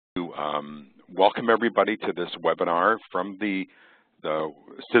Welcome everybody to this webinar from the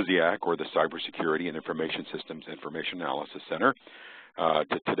CSIAC, or the Cybersecurity and Information Systems Information Analysis Center,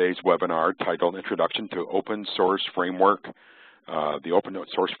 to today's webinar titled Introduction to Open Source Framework, the Open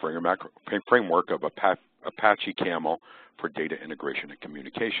Source Framework of Apache Camel for Data Integration and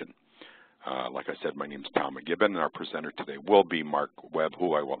Communication. Like I said, my name is Tom McGibbon, and our presenter today will be Mark Webb,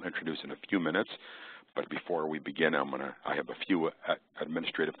 who I will introduce in a few minutes. But before we begin, I have a few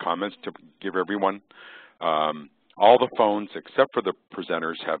administrative comments to give everyone. All the phones except for the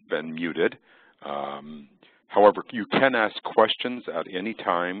presenters have been muted. However, you can ask questions at any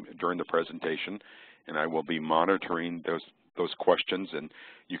time during the presentation, and I will be monitoring those questions. And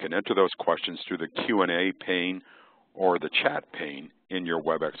you can enter those questions through the Q&A pane or the chat pane in your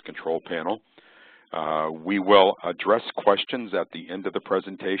WebEx control panel. We will address questions at the end of the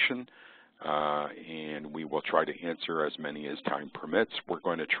presentation, and we will try to answer as many as time permits. We're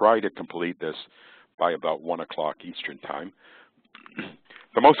going to try to complete this by about 1 o'clock Eastern Time.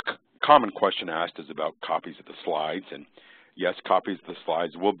 The most common question asked is about copies of the slides, and yes, copies of the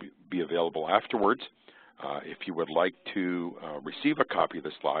slides will be available afterwards. If you would like to receive a copy of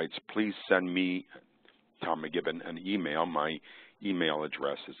the slides, please send me, Tom McGibbon, an email. My email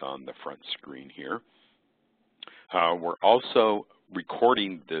address is on the front screen here. We're also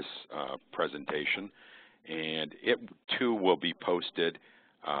recording this presentation, and it too will be posted,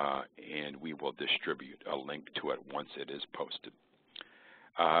 and we will distribute a link to it once it is posted.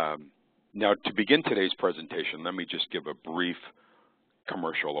 Now, to begin today's presentation, let me just give a brief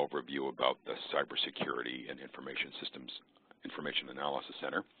commercial overview about the Cybersecurity and Information Systems Information Analysis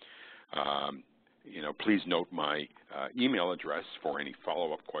Center. Please note my email address for any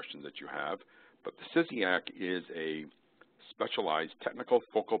follow-up questions that you have. But the CSIAC is a specialized technical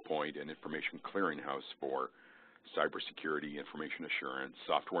focal point and information clearinghouse for cybersecurity, information assurance,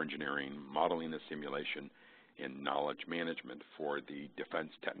 software engineering, modeling and simulation, and knowledge management for the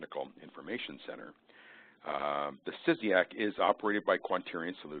Defense Technical Information Center. The CSIAC is operated by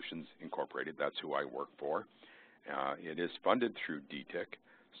Quanterian Solutions Incorporated. That's who I work for. It is funded through DTIC,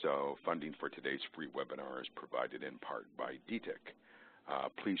 so funding for today's free webinar is provided in part by DTIC.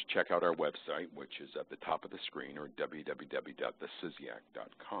 Please check out our website, which is at the top of the screen, or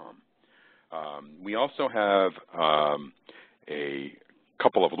www.thecsiac.com. We also have a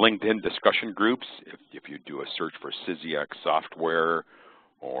couple of LinkedIn discussion groups. If you do a search for CSIAC software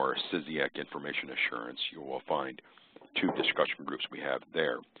or CSIAC information assurance, you will find 2 discussion groups we have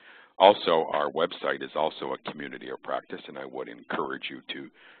there. Also, our website is also a community of practice, and I would encourage you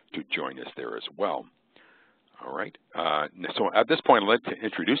to join us there as well. All right. So at this point, I'd like to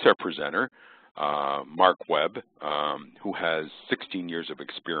introduce our presenter, Mark Webb, who has 16 years of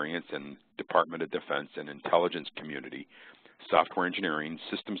experience in Department of Defense and intelligence community, software engineering,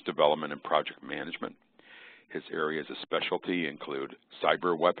 systems development, and project management. His areas of specialty include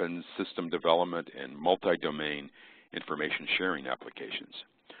cyber weapons, system development, and multi-domain information sharing applications.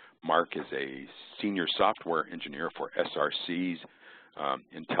 Mark is a senior software engineer for SRC's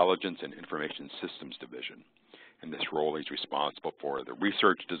Intelligence and Information Systems Division. In this role, he's responsible for the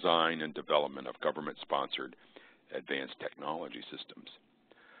research, design, and development of government-sponsored advanced technology systems.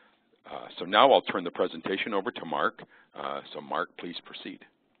 So now I'll turn the presentation over to Mark. So Mark, please proceed.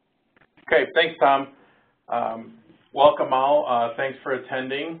 Okay, thanks, Tom. Welcome all. Thanks for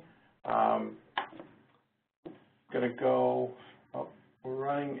attending. Going to go, we're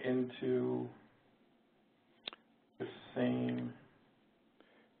running into the same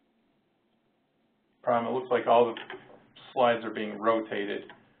problem. It looks like all the slides are being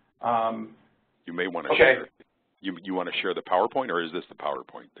rotated. You may want to share. You want to share the PowerPoint, or is this the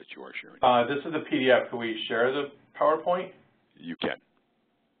PowerPoint that you are sharing? This is a PDF. Can we share the PowerPoint? You can.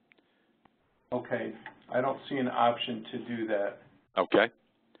 Okay. I don't see an option to do that. Okay.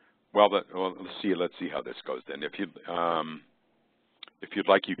 Well, let's see how this goes then. If you'd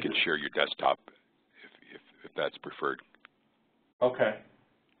like, you can share your desktop if that's preferred. Okay.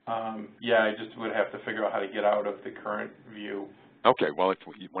 Yeah, I just would have to figure out how to get out of the current view. Okay, well,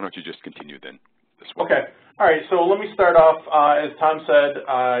 why don't you just continue then this way. Okay. All right, so let me start off. As Tom said,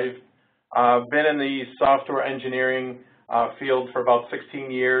 I've been in the software engineering field for about 16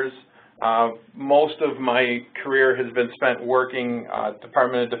 years. Most of my career has been spent working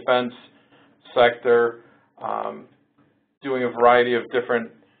Department of Defense sector, doing a variety of different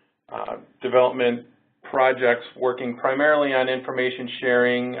development projects, working primarily on information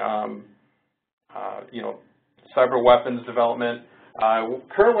sharing, cyber weapons development.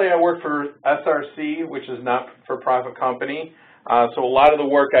 Currently, I work for SRC, which is not for-profit company. So a lot of the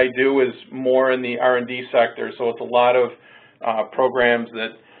work I do is more in the R&D sector. So it's a lot of programs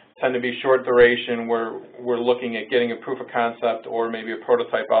that tend to be short duration where we're looking at getting a proof of concept or maybe a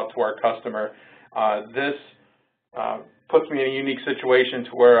prototype out to our customer. This puts me in a unique situation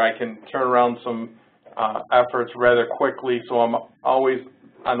to where I can turn around some efforts rather quickly, so I'm always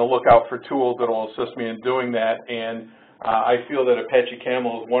on the lookout for tools that will assist me in doing that, and I feel that Apache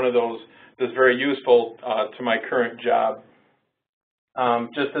Camel is one of those that's very useful to my current job.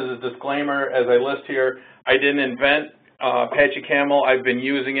 Just as a disclaimer, as I list here, I didn't invent Apache Camel. I've been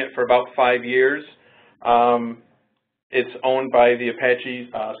using it for about 5 years. It's owned by the Apache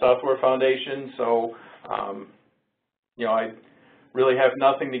Software Foundation, so you know, I really have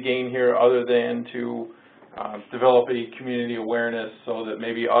nothing to gain here other than to develop a community awareness so that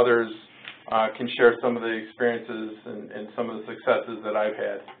maybe others can share some of the experiences and some of the successes that I've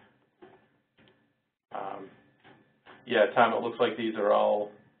had. Yeah, Tom, it looks like these are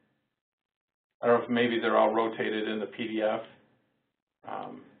all, I don't know if maybe they're all rotated in the PDF.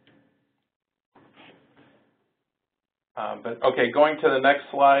 But okay, going to the next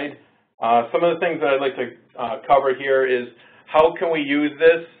slide. Some of the things that I'd like to cover here is how can we use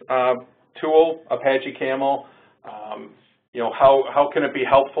this tool, Apache Camel? You know, how can it be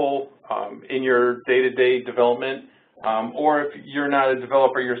helpful in your day-to-day development? Or if you're not a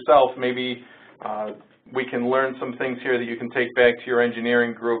developer yourself, maybe we can learn some things here that you can take back to your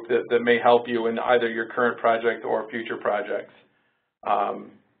engineering group that may help you in either your current project or future projects.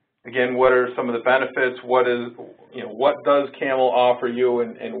 Again, what are some of the benefits? What does Camel offer you,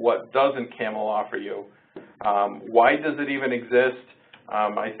 and what doesn't Camel offer you? Why does it even exist?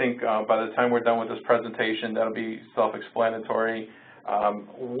 I think by the time we're done with this presentation, that'll be self-explanatory.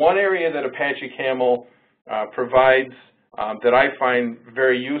 One area that Apache Camel provides that I find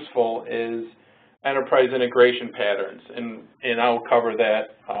very useful is enterprise integration patterns, and I'll cover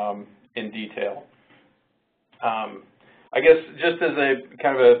that in detail. I guess just as a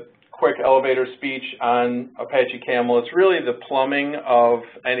kind of a quick elevator speech on Apache Camel, it's really the plumbing of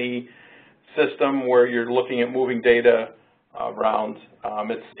any system where you're looking at moving data around.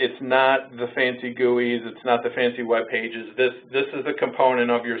 It's not the fancy GUIs, it's not the fancy web pages. This is the component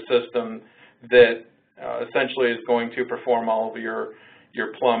of your system that essentially is going to perform all of your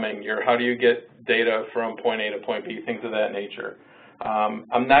plumbing, how do you get data from point A to point B, things of that nature.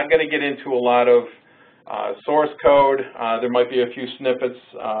 I'm not going to get into a lot of source code. There might be a few snippets,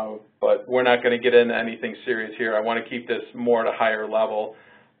 but we're not going to get into anything serious here. I want to keep this more at a higher level.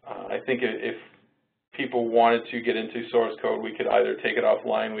 I think if people wanted to get into source code, we could either take it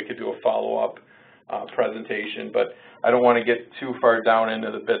offline, we could do a follow-up presentation, but I don't want to get too far down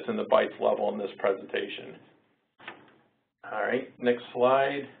into the bits and the bytes level in this presentation. All right, next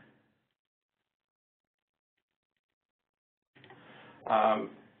slide.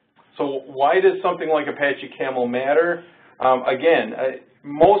 So why does something like Apache Camel matter? Again,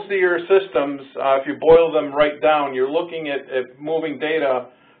 most of your systems, if you boil them right down, you're looking at moving data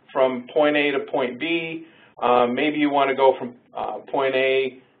from point A to point B. Maybe you want to go from point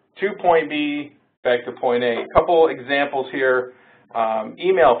A to point B, back to point A. A couple examples here.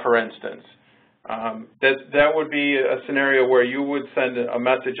 Email, for instance. That would be a scenario where you would send a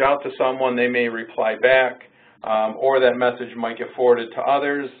message out to someone, they may reply back, or that message might get forwarded to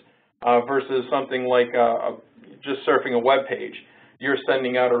others, versus something like just surfing a web page. You're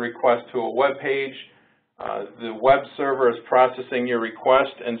sending out a request to a web page, the web server is processing your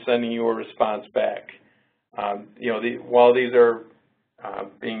request and sending you a response back. While these are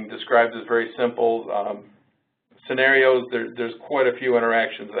being described as very simple scenarios, there's quite a few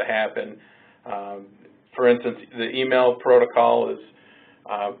interactions that happen. For instance, the email protocol is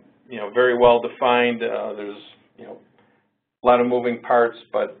very well defined. There's a lot of moving parts,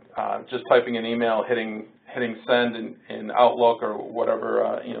 but just typing an email, hitting send in Outlook or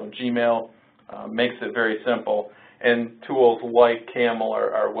whatever, Gmail, makes it very simple. And tools like Camel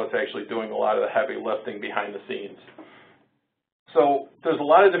are what's actually doing a lot of the heavy lifting behind the scenes. So there's a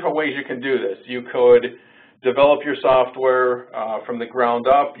lot of different ways you can do this. You could develop your software from the ground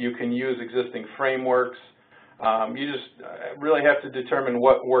up. You can use existing frameworks. You just really have to determine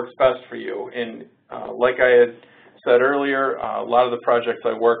what works best for you. And like I had said earlier, a lot of the projects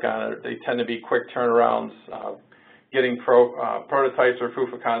I work on, they tend to be quick turnarounds, getting prototypes or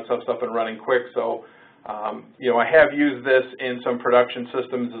proof of concepts up and running quick. So, I have used this in some production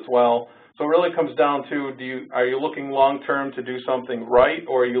systems as well. So it really comes down to, are you looking long-term to do something right,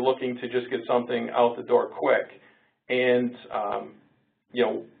 or are you looking to just get something out the door quick? And,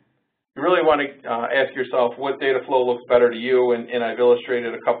 you really want to ask yourself what data flow looks better to you, and I've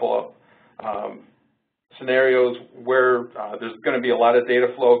illustrated a couple of scenarios where there's going to be a lot of data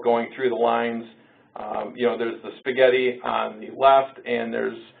flow going through the lines. There's the spaghetti on the left, and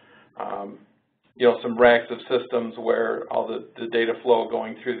there's you know, some racks of systems where all the data flow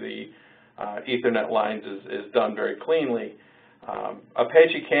going through the Ethernet lines is done very cleanly.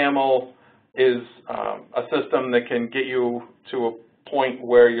 Apache Camel is a system that can get you to a point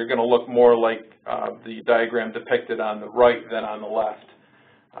where you're going to look more like the diagram depicted on the right than on the left.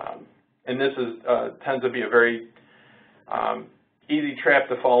 And this tends to be a very easy trap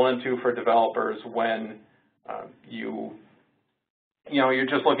to fall into for developers when you're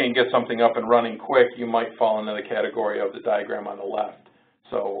just looking to get something up and running quick. You might fall into the category of the diagram on the left.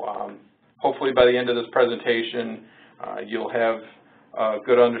 So hopefully by the end of this presentation, you'll have a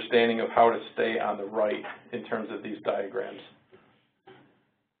good understanding of how to stay on the right in terms of these diagrams.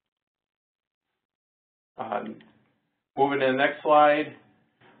 Moving to the next slide.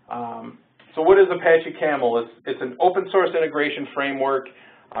 So what is Apache Camel? It's an open source integration framework.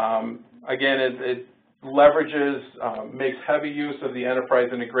 Again, it leverages, makes heavy use of the enterprise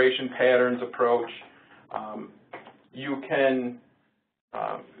integration patterns approach. You can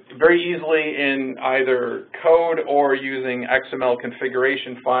very easily in either code or using XML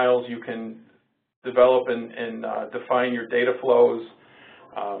configuration files, you can develop and define your data flows.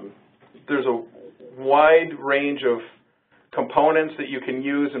 There's a wide range of components that you can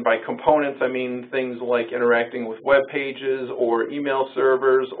use, and by components I mean things like interacting with web pages or email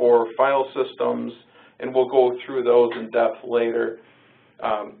servers or file systems, and we'll go through those in depth later.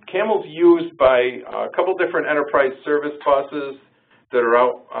 Camel's used by a couple different enterprise service buses that are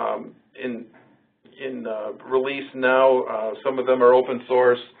out in release now. Some of them are open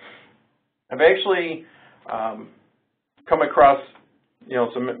source. I've actually come across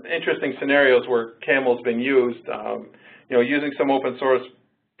some interesting scenarios where Camel's been used. Using some open source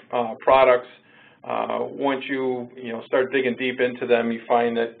products, once you start digging deep into them, you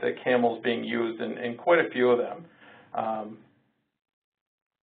find that Camel's being used in quite a few of them.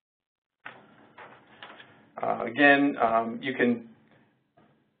 Again, you can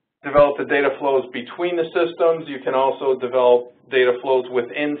develop the data flows between the systems. You can also develop data flows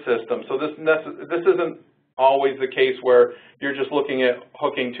within systems. So this isn't always the case where you're just looking at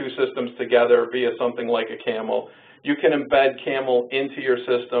hooking two systems together via something like a Camel. You can embed Camel into your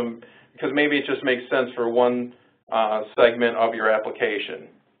system because maybe it just makes sense for one segment of your application.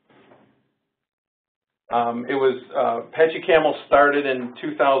 Apache Camel started in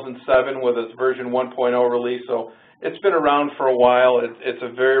 2007 with its version 1.0 release, so it's been around for a while. It's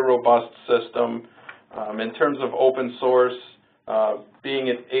a very robust system. In terms of open source, being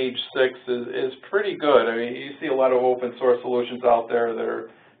at age 6 is pretty good. I mean, you see a lot of open source solutions out there that are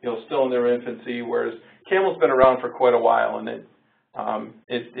still in their infancy, whereas Camel's been around for quite a while, and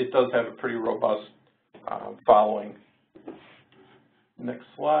it does have a pretty robust following. Next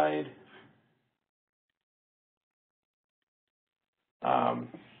slide.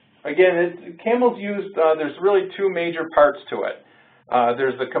 Again, Camel's used, there's really two major parts to it.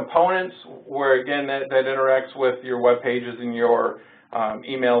 There's the components where, again, that interacts with your web pages and your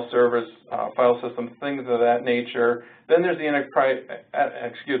email service, file systems, things of that nature. Then there's the enterprise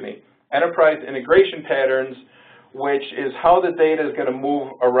integration patterns, which is how the data is going to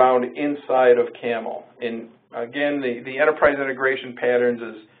move around inside of Camel. And again, the enterprise integration patterns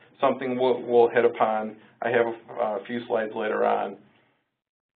is something we'll hit upon. I have a few slides later on.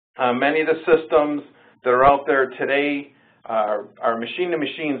 Many of the systems that are out there today are machine to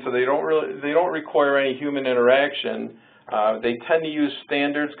machine, so they don't require any human interaction. They tend to use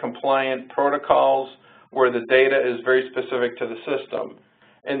standards compliant protocols where the data is very specific to the system.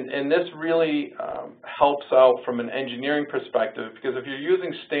 And this really helps out from an engineering perspective, because if you're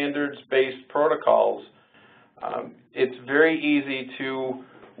using standards-based protocols, it's very easy to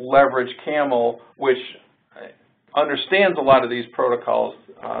leverage Camel, which understands a lot of these protocols,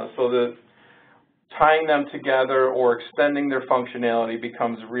 so that tying them together or extending their functionality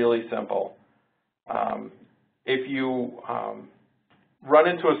becomes really simple. If you run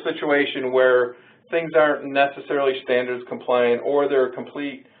into a situation where things aren't necessarily standards compliant or they're a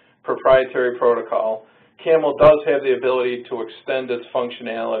complete proprietary protocol, Camel does have the ability to extend its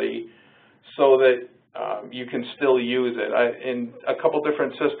functionality so that you can still use it. In a couple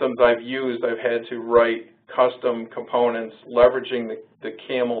different systems I've used, I've had to write custom components leveraging the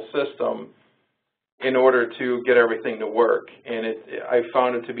Camel system in order to get everything to work, and I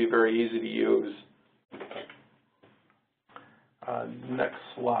found it to be very easy to use. Next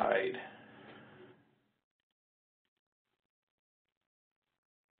slide.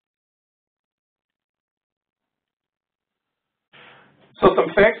 So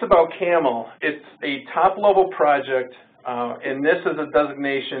some facts about Camel. It's a top-level project, and this is a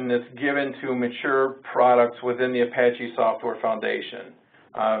designation that's given to mature products within the Apache Software Foundation.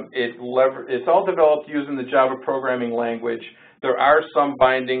 It's all developed using the Java programming language. There are some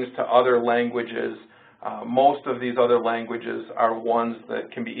bindings to other languages. Most of these other languages are ones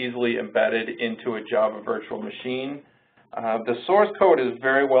that can be easily embedded into a Java virtual machine. The source code is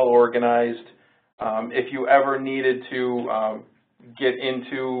very well organized. If you ever needed to get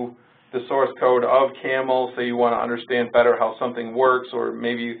into the source code of Camel, so you want to understand better how something works, or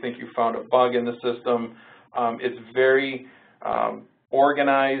maybe you think you found a bug in the system, it's very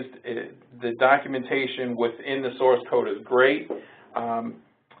organized. The documentation within the source code is great.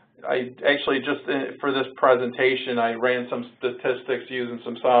 I actually just for this presentation, I ran some statistics using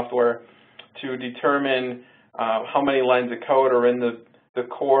some software to determine how many lines of code are in the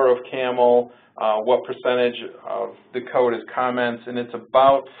core of Camel, what percentage of the code is comments, and it's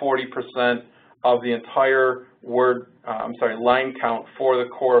about 40% of the entire line count for the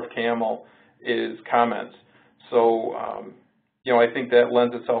core of Camel is comments. So, I think that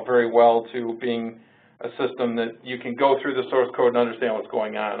lends itself very well to being a system that you can go through the source code and understand what's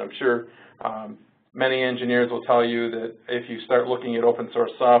going on. I'm sure many engineers will tell you that if you start looking at open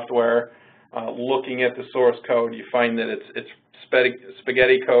source software, looking at the source code, you find that it's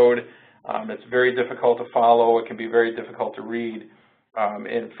spaghetti code. It's very difficult to follow. It can be very difficult to read.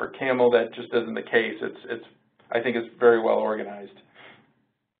 And for Camel, that just isn't the case. I think it's very well organized.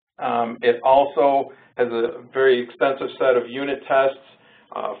 It also has a very extensive set of unit tests.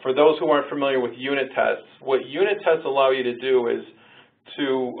 For those who aren't familiar with unit tests, what unit tests allow you to do is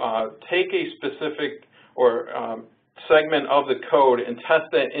to take a specific or segment of the code and test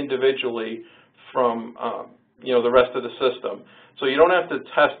that individually from the rest of the system. So you don't have to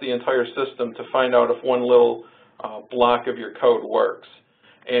test the entire system to find out if one little block of your code works.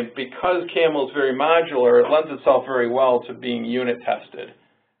 And because Camel is very modular, it lends itself very well to being unit tested.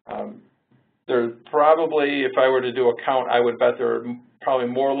 There's probably, if I were to do a count, I would bet there are probably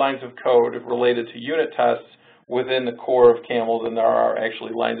more lines of code related to unit tests within the core of Camel than there are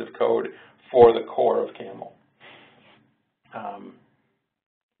actually lines of code for the core of Camel.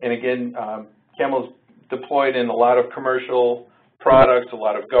 And again, Camel is deployed in a lot of commercial products, a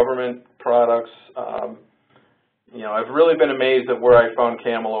lot of government products. I've really been amazed at where I found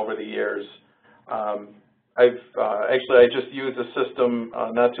Camel over the years. I just used a system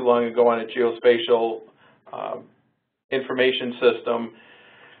not too long ago on a geospatial information system,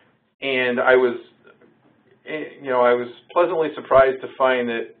 and I was pleasantly surprised to find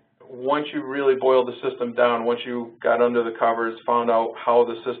that once you really boiled the system down, once you got under the covers, found out how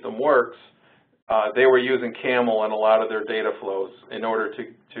the system works, they were using Camel in a lot of their data flows in order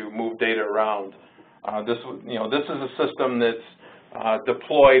to move data around. This is a system that's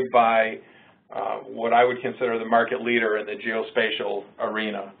deployed by what I would consider the market leader in the geospatial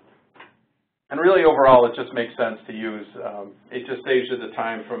arena. And really, overall, it just makes sense to use. It just saves you the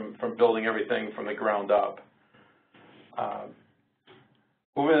time from building everything from the ground up.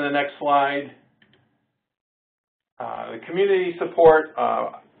 Moving to the next slide. The community support,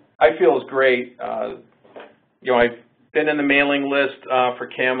 I feel, is great. I've been in the mailing list for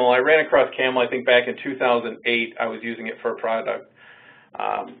Camel. I ran across Camel, I think, back in 2008. I was using it for a product.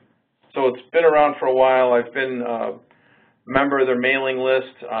 So it's been around for a while. I've been a member of their mailing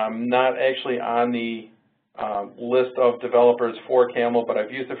list. I'm not actually on the list of developers for Camel, but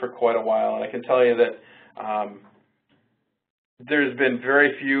I've used it for quite a while. And I can tell you that there's been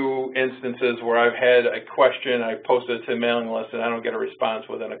very few instances where I've had a question, I posted it to the mailing list, and I don't get a response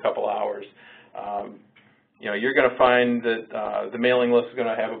within a couple hours. You're going to find that the mailing list is going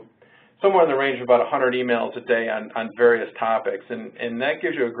to have somewhere in the range of about 100 emails a day on various topics, and that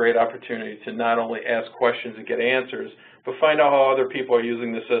gives you a great opportunity to not only ask questions and get answers, but find out how other people are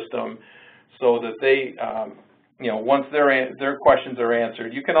using the system so that they, once their questions are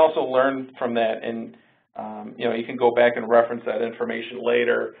answered, you can also learn from that, and you can go back and reference that information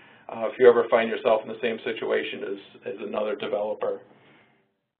later if you ever find yourself in the same situation as another developer.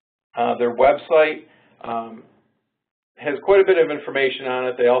 Their website has quite a bit of information on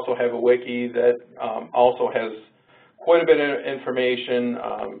it. They also have a wiki that also has quite a bit of information,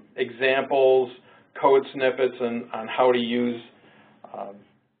 examples, code snippets on how to use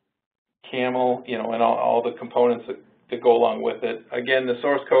Camel, and all the components that go along with it. Again, the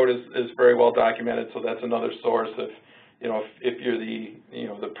source code is very well documented, so that's another source. If you're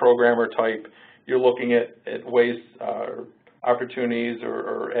the programmer type, you're looking at ways, opportunities,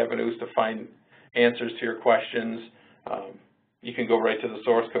 or avenues to find answers to your questions. You can go right to the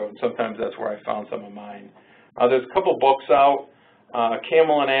source code. Sometimes that's where I found some of mine. There's a couple books out.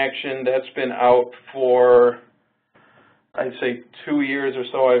 Camel in Action, that's been out for, I'd say, 2 years or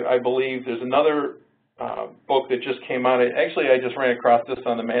so, I believe. There's another book that just came out. Actually, I just ran across this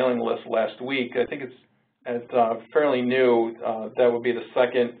on the mailing list last week. I think it's fairly new. That would be the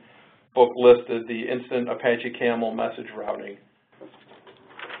second book listed, the Instant Apache Camel Message Routing.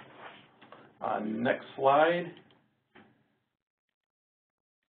 Next slide.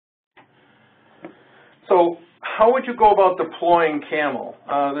 So how would you go about deploying Camel?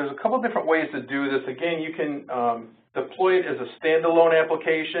 There's a couple different ways to do this. Again, you can deploy it as a standalone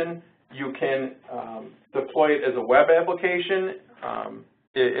application. You can deploy it as a web application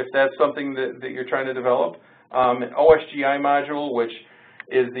if that's something that you're trying to develop. An OSGI module, which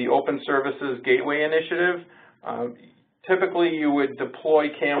is the Open Services Gateway Initiative. Typically, you would deploy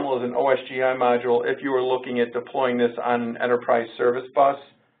Camel as an OSGI module if you were looking at deploying this on an enterprise service bus.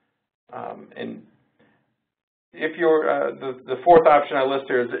 And if you're, the fourth option I list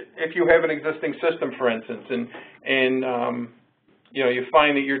here is if you have an existing system, for instance, and you know, you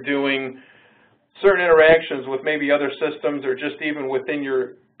find that you're doing certain interactions with maybe other systems or just even within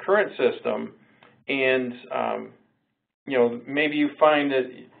your current system, and you know, maybe you find that,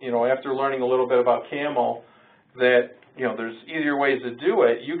 you know, after learning a little bit about Camel, that, you know, there's easier ways to do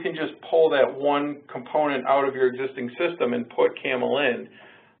it. You can just pull that one component out of your existing system and put Camel in.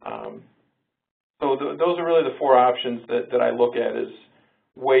 So those are really the four options that I look at as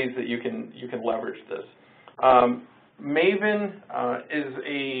ways that you can leverage this. Maven is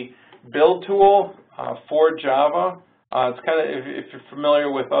a build tool for Java. It's kind of, if you're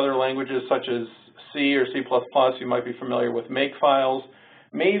familiar with other languages such as C or C++, you might be familiar with makefiles.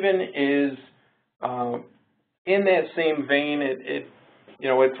 Maven is in that same vein. You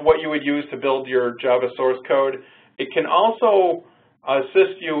know, it's what you would use to build your Java source code. It can also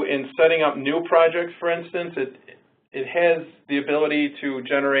assist you in setting up new projects, for instance. It has the ability to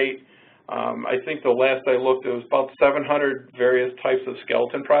generate, I think the last I looked, it was about 700 various types of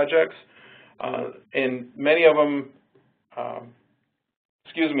skeleton projects. And many of them,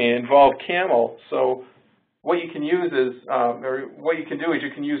 involve Camel. So what you can use is, or what you can do is you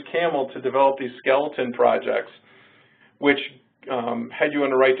can use Camel to develop these skeleton projects, which head you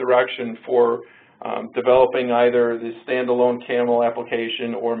in the right direction for developing either the standalone Camel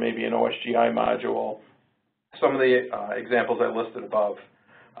application or maybe an OSGI module. Some of the examples I listed above.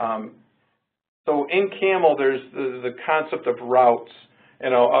 So in Camel, there's the concept of routes,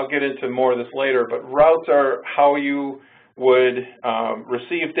 and I'll get into more of this later, but routes are how you would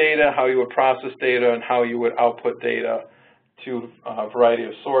receive data, how you would process data, and how you would output data to a variety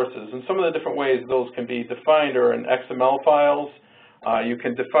of sources. And some of the different ways those can be defined are in XML files. You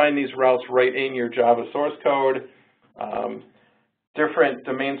can define these routes right in your Java source code. Different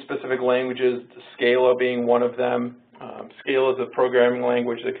domain-specific languages, Scala being one of them. Scala is a programming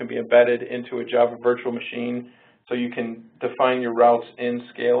language that can be embedded into a Java virtual machine, so you can define your routes in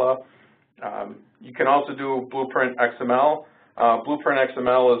Scala. You can also do Blueprint XML. Blueprint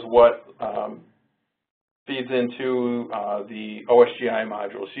XML is what feeds into the OSGI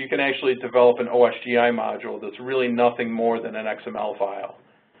module. So you can actually develop an OSGI module that's really nothing more than an XML file.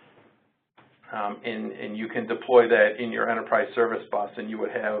 And you can deploy that in your enterprise service bus, and you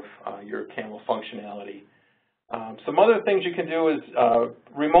would have your Camel functionality. Some other things you can do is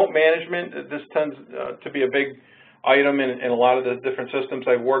remote management. This tends to be a big item in a lot of the different systems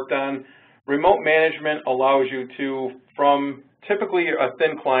I've worked on. Remote management allows you to, from typically a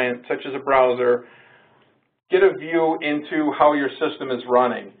thin client, such as a browser, get a view into how your system is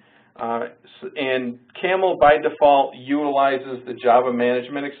running. And Camel, by default, utilizes the Java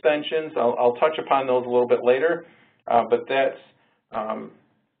management extensions. I'll touch upon those a little bit later, but that's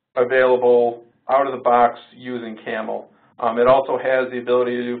available out of the box using Camel. It also has the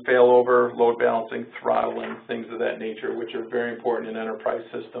ability to do failover, load balancing, throttling, things of that nature, which are very important in enterprise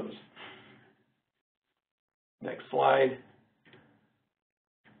systems. Next slide.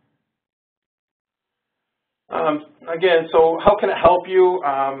 Again, so how can it help you?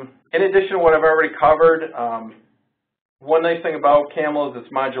 In addition to what I've already covered, one nice thing about Camel is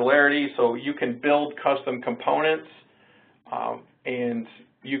its modularity, so you can build custom components, and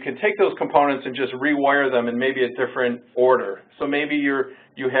you can take those components and just rewire them in maybe a different order. So maybe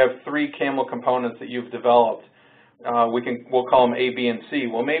you have 3 Camel components that you've developed. We'll call them A, B, and C.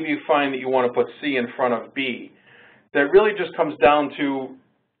 Well, maybe you find that you want to put C in front of B. That really just comes down to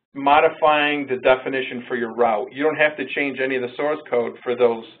modifying the definition for your route. You don't have to change any of the source code for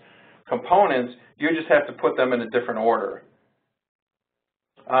those components. You just have to put them in a different order.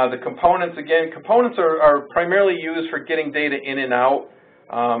 The components, again, components are primarily used for getting data in and out.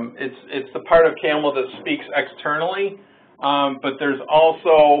 It's the part of Camel that speaks externally, but there's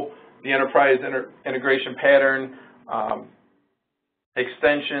also the enterprise integration pattern.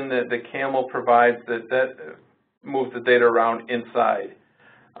 extension that the Camel provides that moves the data around inside.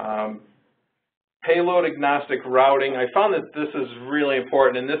 Payload agnostic routing. I found that this is really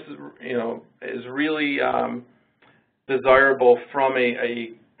important, and this is really desirable from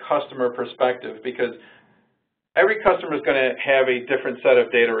a customer perspective, because every customer is going to have a different set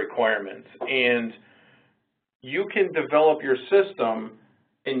of data requirements, and you can develop your system,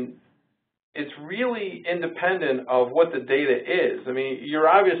 and it's really independent of what the data is. I mean, you're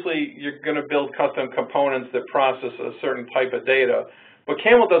going to build custom components that process a certain type of data, but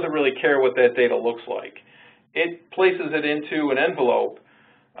Camel doesn't really care what that data looks like. It places it into an envelope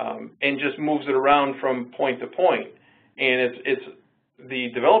and just moves it around from point to point, and it's the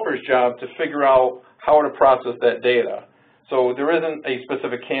developer's job to figure out how to process that data. So there isn't a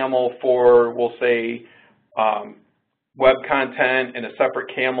specific Camel for, we'll say, web content and a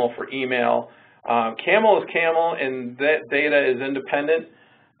separate Camel for email. Camel is Camel, and that data is independent.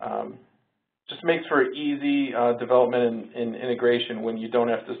 Just makes for easy development and integration when you don't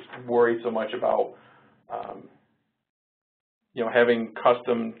have to worry so much about having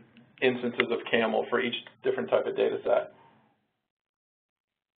custom instances of Camel for each different type of data set.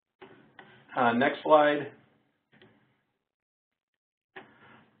 Next slide.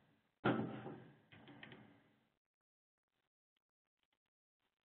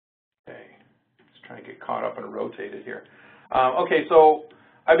 Trying to get caught up and rotated here. Okay, so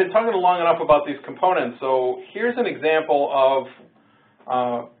I've been talking long enough about these components. So here's an example of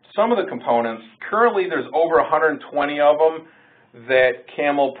some of the components. Currently, there's over 120 of them that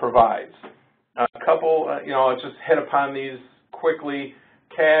Camel provides. A couple, I'll just hit upon these quickly.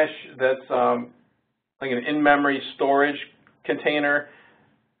 Cache, that's like an in-memory storage container,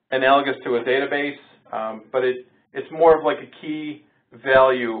 analogous to a database, but it's more of like a key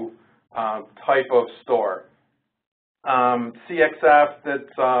value type of store. CXF,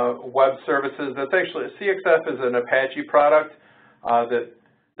 that's web services. That's actually, CXF is an Apache product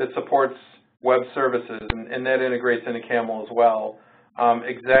that supports web services, and that integrates into Camel as well.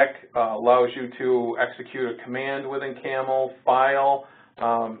 Exec allows you to execute a command within Camel. File,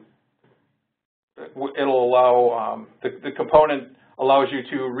 it'll allow, the component allows you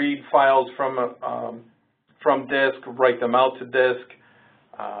to read files from disk, write them out to disk.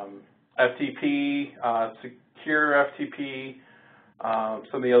 FTP, secure FTP,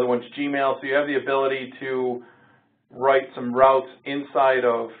 some of the other ones, Gmail. So you have the ability to write some routes inside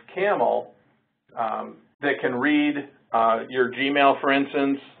of Camel that can read your Gmail, for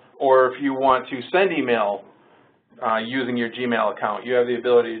instance, or if you want to send email using your Gmail account, you have the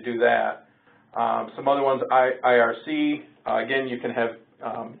ability to do that. Some other ones, IRC. Again, you can have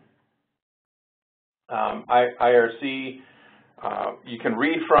IRC. You can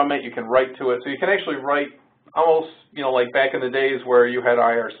read from it, you can write to it. So you can actually write almost, like back in the days where you had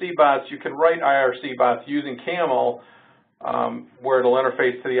IRC bots, you can write IRC bots using Camel where it'll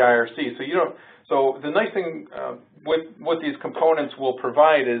interface to the IRC. So the nice thing with what these components will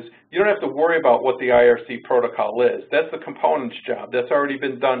provide is you don't have to worry about what the IRC protocol is. That's the component's job. That's already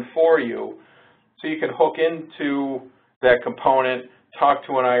been done for you. So you can hook into that component, talk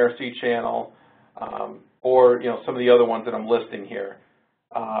to an IRC channel, or some of the other ones that I'm listing here.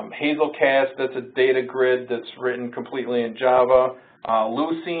 Hazelcast, that's a data grid that's written completely in Java.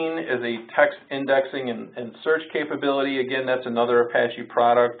 Leucine is a text indexing and search capability. Again, that's another Apache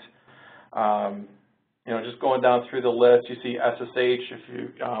product. Just going down through the list, you see SSH. If you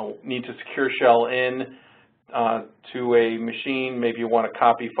need to secure shell in to a machine, maybe you want to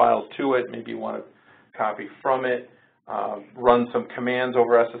copy files to it, maybe you want to copy from it. Run some commands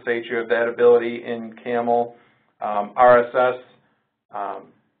over SSH, you have that ability in Camel. RSS,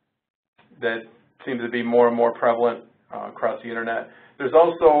 that seems to be more and more prevalent across the internet. There's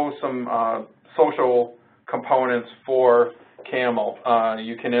also some social components for Camel.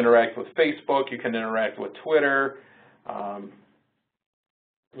 You can interact with Facebook, you can interact with Twitter, some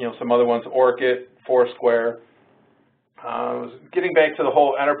other ones, Orkut, Foursquare. Getting back to the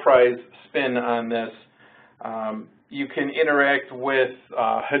whole enterprise spin on this, you can interact with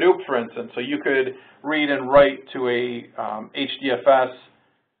Hadoop, for instance. So you could read and write to a HDFS.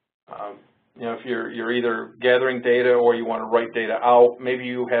 If you're either gathering data or you want to write data out, maybe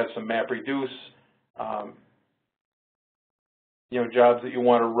you have some MapReduce jobs that you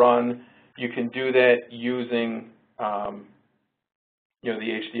want to run. You can do that using the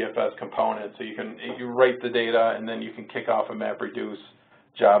HDFS component. So you write the data and then you can kick off a MapReduce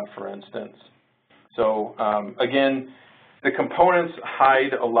job, for instance. So again, the components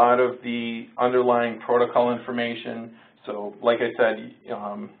hide a lot of the underlying protocol information. So like I said,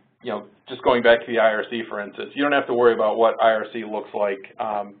 just going back to the IRC, for instance, you don't have to worry about what IRC looks like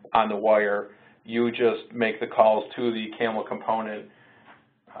on the wire. You just make the calls to the Camel component,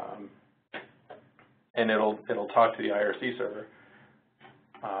 and it'll talk to the IRC server.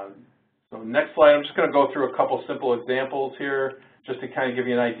 So next slide, I'm just going to go through a couple simple examples here, just to kind of give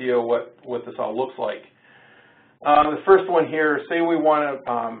you an idea of what this all looks like. The first one here, say we want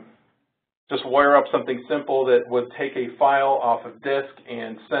to just wire up something simple that would take a file off of disk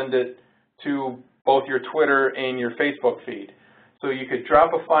and send it to both your Twitter and your Facebook feed. So you could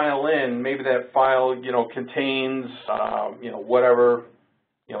drop a file in, maybe that file, contains, whatever,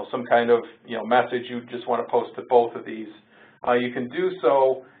 some kind of, message you just want to post to both of these. You can do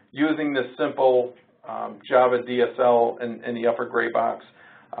so using this simple Java DSL in the upper gray box.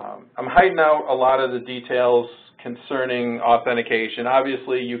 I'm hiding out a lot of the details concerning authentication.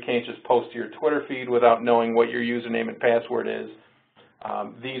 Obviously, you can't just post to your Twitter feed without knowing what your username and password is.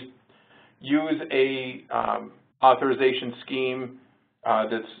 These use a authorization scheme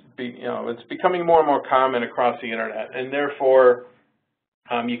it's becoming more and more common across the internet, and therefore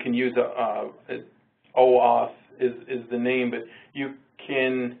you can use OAuth is the name, but you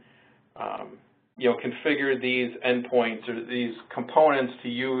can configure these endpoints or these components to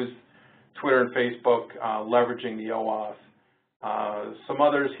use Twitter and Facebook leveraging the OAuth. Some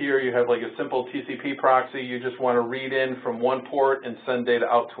others here, you have like a simple TCP proxy. You just want to read in from one port and send data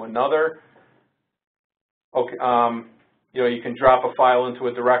out to another. Okay, you can drop a file into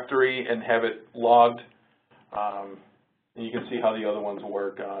a directory and have it logged. And you can see how the other ones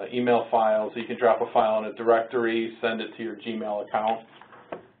work. Email files, you can drop a file in a directory, send it to your Gmail account.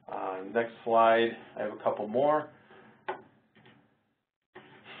 Next slide, I have a couple more.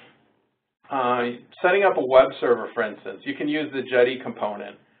 Setting up a web server, for instance, you can use the Jetty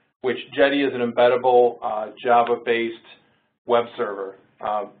component, which Jetty is an embeddable Java-based web server.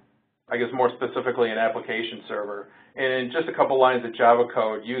 I guess more specifically an application server. And in just a couple lines of Java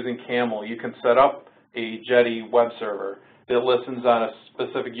code using Camel, you can set up a Jetty web server that listens on a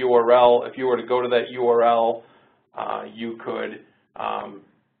specific URL. If you were to go to that URL, you could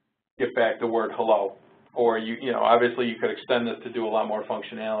get back the word hello. Or obviously you could extend this to do a lot more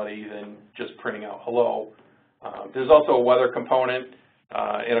functionality than just printing out hello. There's also a weather component.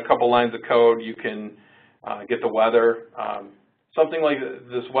 In a couple lines of code, you can get the weather. Something like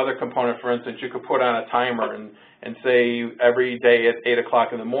this weather component, for instance, you could put on a timer and say every day at 8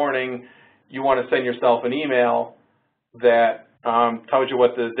 o'clock in the morning, you want to send yourself an email that tells you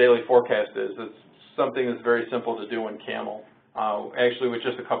what the daily forecast is. It's something that's very simple to do in Camel, actually with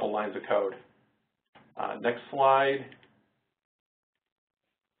just a couple lines of code. Next slide.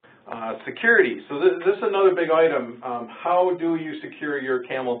 Security. So this is another big item. How do you secure your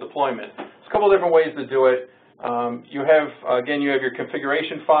Camel deployment? There's a couple different ways to do it. You have your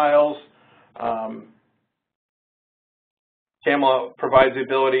configuration files. Camel provides the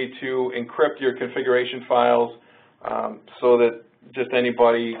ability to encrypt your configuration files so that just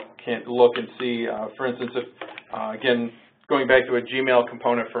anybody can look and see. For instance, if, again, going back to a Gmail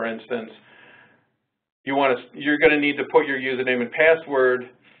component, for instance, you're going to need to put your username and password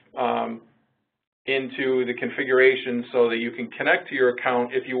into the configuration so that you can connect to your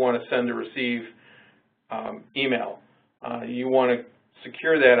account if you want to send or receive email. You want to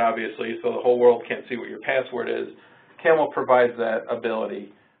secure that, obviously, so the whole world can't see what your password is. Camel provides that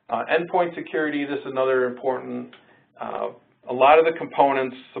ability. Endpoint security, this is another important. A lot of the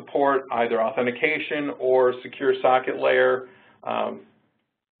components support either authentication or secure socket layer.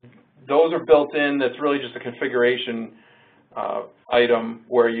 Those are built in. That's really just a configuration item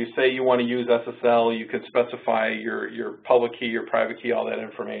where you say you want to use SSL. You can specify your public key, your private key, all that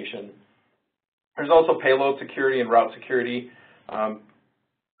information. There's also payload security and route security.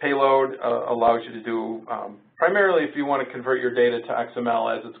 Payload allows you to do, primarily if you want to convert your data to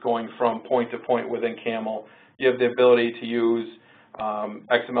XML as it's going from point to point within Camel, you have the ability to use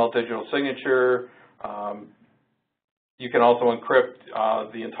XML digital signature. You can also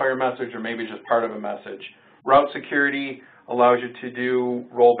encrypt the entire message or maybe just part of a message. Route security allows you to do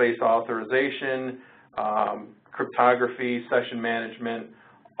role-based authorization, cryptography, session management,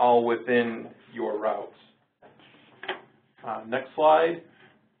 all within your routes. Next slide.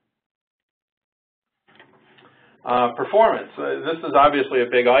 Performance. This is obviously a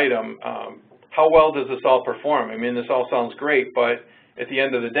big item. How well does this all perform? I mean, this all sounds great, but at the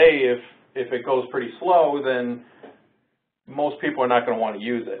end of the day, if it goes pretty slow, then most people are not going to want to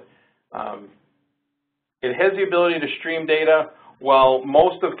use it. It has the ability to stream data. While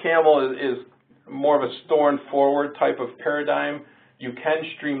most of Camel is more of a store and forward type of paradigm, you can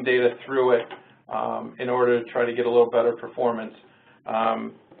stream data through it in order to try to get a little better performance.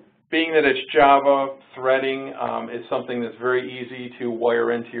 being that it's Java, threading is something that's very easy to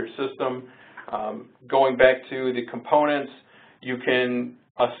wire into your system. Going back to the components, you can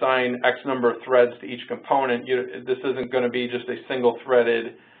assign X number of threads to each component. This isn't going to be just a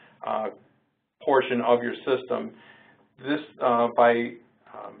single-threaded portion of your system. This, by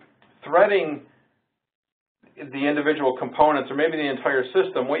threading the individual components, or maybe the entire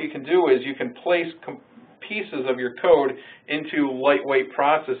system, what you can do is you can place pieces of your code into lightweight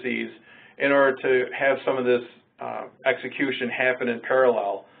processes in order to have some of this execution happen in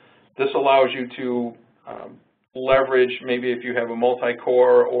parallel. This allows you to leverage, maybe if you have a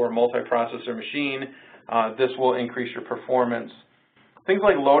multi-core or multi-processor machine, this will increase your performance. Things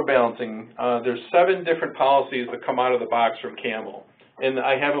like load balancing, there's 7 different policies that come out of the box from Camel, and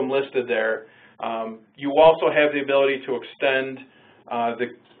I have them listed there. You also have the ability to extend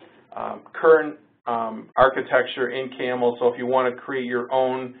the current architecture in Camel, so if you want to create your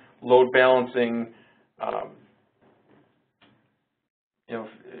own load balancing,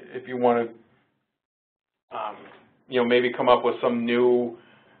 if you want to maybe come up with some new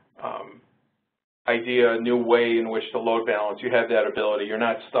idea, a new way in which to load balance, you have that ability. You're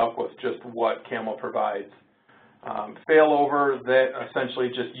not stuck with just what Camel provides. Failover, that essentially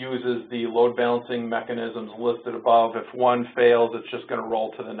just uses the load balancing mechanisms listed above. If one fails, it's just going to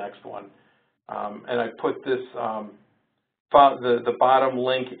roll to the next one. And I put this, the bottom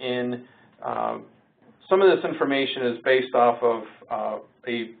link in. Some of this information is based off of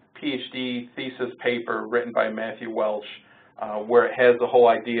a PhD thesis paper written by Matthew Welch, where it has the whole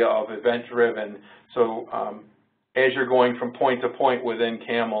idea of event-driven. So as you're going from point to point within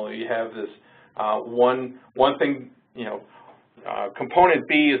Camel, you have this one thing, component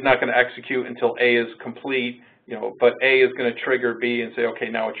B is not going to execute until A is complete, but A is going to trigger B and say, okay,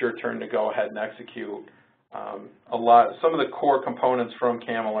 now it's your turn to go ahead and execute. Some of the core components from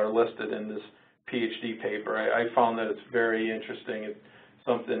Camel are listed in this PhD paper. I found that it's very interesting. It's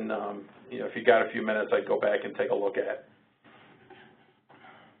something, if you got a few minutes, I'd go back and take a look at.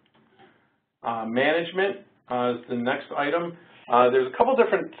 Management is the next item. There's a couple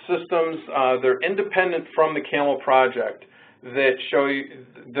different systems. They're independent from the Camel project that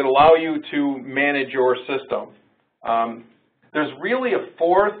allow you to manage your system. There's really a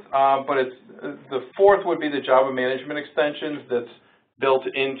fourth, but the fourth would be the Java management extensions that's built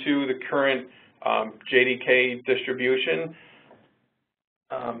into the current JDK distribution.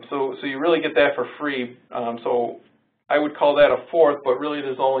 So you really get that for free. So I would call that a fourth, but really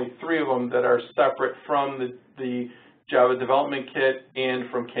there's only 3 of them that are separate from the Java development kit and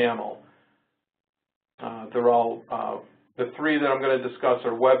from Camel. They're all, the 3 that I'm going to discuss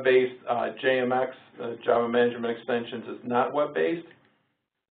are web-based. JMX, Java Management Extensions, is not web-based,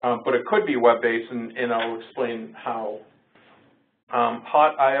 but it could be web-based, and I'll explain how.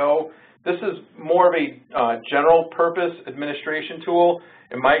 Hot.io, this is more of a general purpose administration tool.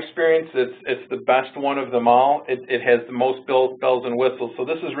 In my experience, it's the best one of them all. It has the most bells and whistles. So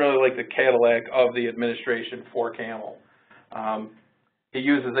this is really like the Cadillac of the administration for Camel. It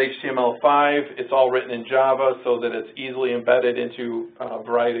uses HTML5. It's all written in Java so that it's easily embedded into a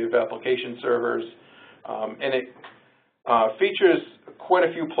variety of application servers. And it features quite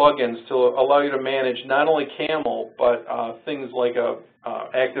a few plugins to allow you to manage not only Camel, but things like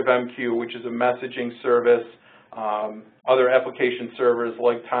ActiveMQ, which is a messaging service, other application servers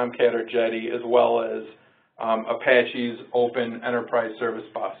like Tomcat or Jetty, as well as Apache's Open Enterprise Service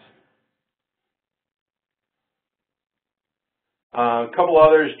Bus. A couple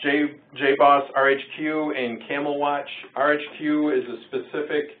others, JBoss RHQ and CamelWatch. RHQ is a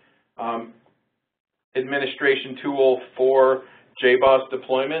specific administration tool for JBoss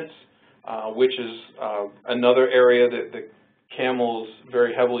deployments, which is another area that Camel's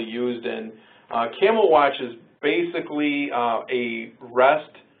very heavily used in. CamelWatch is basically a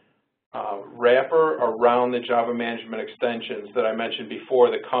REST wrapper around the Java management extensions that I mentioned before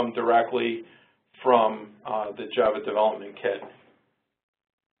that come directly from the Java development kit.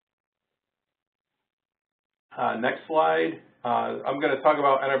 Next slide. I'm going to talk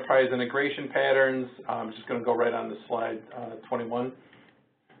about enterprise integration patterns. I'm just going to go right on to slide 21.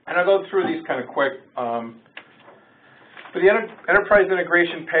 And I'll go through these kind of quick. For the enterprise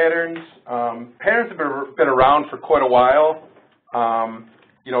integration patterns, patterns have been around for quite a while.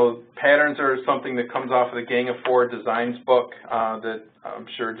 Patterns are something that comes off of the Gang of Four Designs book that I'm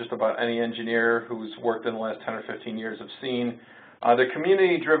sure just about any engineer who's worked in the last 10 or 15 years have seen. They're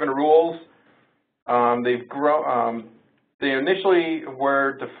community-driven rules. They initially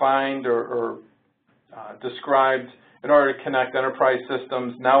were defined or described in order to connect enterprise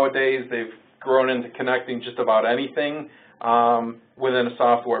systems. Nowadays, they've grown into connecting just about anything. within a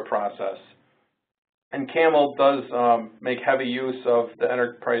software process. And Camel does make heavy use of the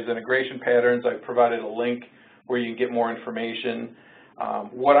enterprise integration patterns. I've provided a link where you can get more information.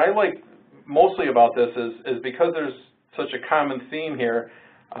 What I like mostly about this is because there's such a common theme here,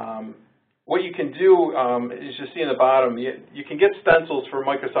 what you can do is you see in the bottom, you can get stencils for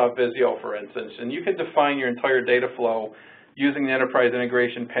Microsoft Visio, for instance, and you can define your entire data flow using the enterprise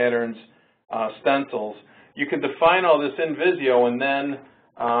integration patterns stencils. You can define all this in Visio and then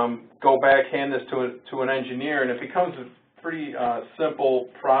go back, hand this to an engineer, and it becomes a pretty simple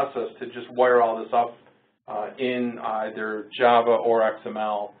process to just wire all this up in either Java or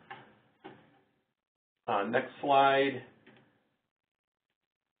XML. Next slide.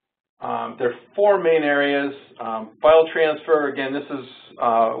 There are four main areas. File transfer, again, this is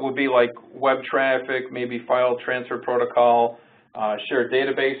would be like web traffic, maybe file transfer protocol. Shared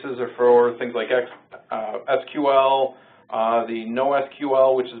databases are for things like SQL, the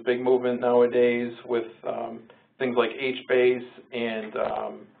NoSQL, which is a big movement nowadays with things like HBase and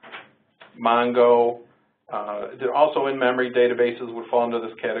Mongo. They're also in-memory databases would fall into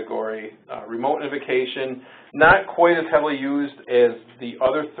this category. Remote notification, not quite as heavily used as the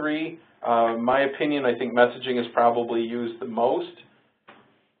other three. In my opinion, I think messaging is probably used the most.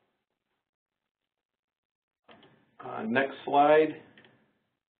 Next slide.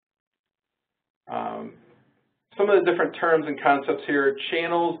 Some of the different terms and concepts here.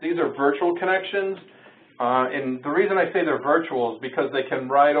 Channels, these are virtual connections. And the reason I say they're virtual is because they can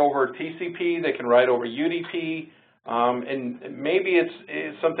ride over TCP, they can ride over UDP, and maybe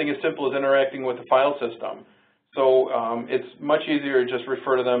it's something as simple as interacting with the file system. So it's much easier to just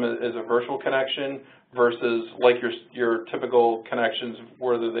refer to them as a virtual connection versus like your typical connections,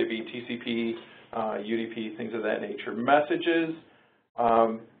 whether they be TCP, UDP, things of that nature. Messages,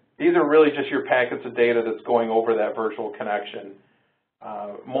 these are really just your packets of data that's going over that virtual connection.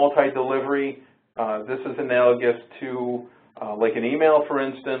 Multi-delivery, this is analogous to like an email, for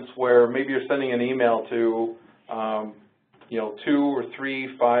instance, where maybe you're sending an email to 2 or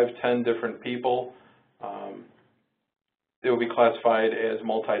 3, 5, 10 different people. It will be classified as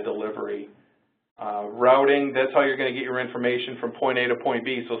multi-delivery. Routing, that's how you're going to get your information from point A to point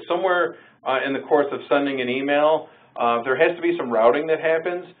B. So somewhere in the course of sending an email, there has to be some routing that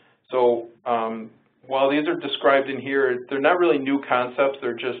happens. So while these are described in here, they're not really new concepts.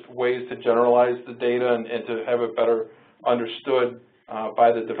 They're just ways to generalize the data and to have it better understood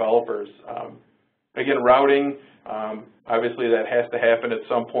by the developers. Again, routing, obviously that has to happen at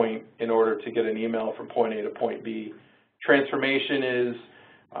some point in order to get an email from point A to point B. Transformation is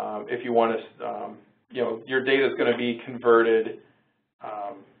if you want to, your data is going to be converted,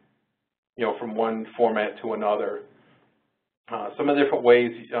 from one format to another. Some of the different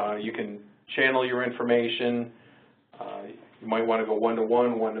ways you can channel your information. You might want to go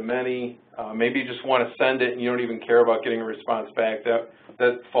one-to-one, one-to-many. Maybe you just want to send it and you don't even care about getting a response back.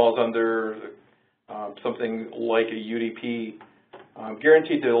 That falls under something like a UDP.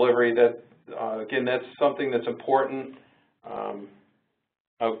 Guaranteed delivery, again, that's something that's important.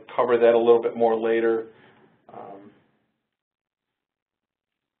 I'll cover that a little bit more later.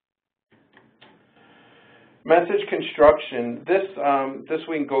 Message construction. This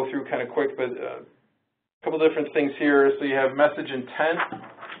we can go through kind of quick, but a couple different things here. So you have message intent,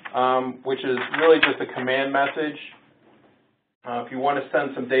 which is really just a command message. If you want to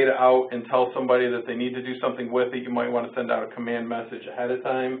send some data out and tell somebody that they need to do something with it, you might want to send out a command message ahead of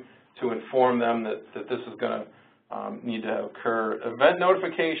time to inform them that this is going to need to occur. Event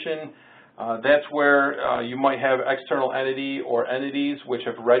notification, that's where you might have external entity or entities which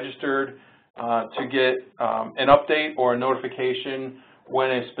have registered to get an update or a notification when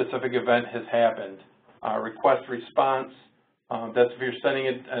a specific event has happened. Request response, that's if you're sending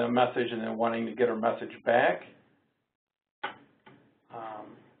a message and then wanting to get a message back.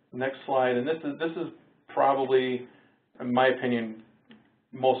 Next slide, and this is probably, in my opinion,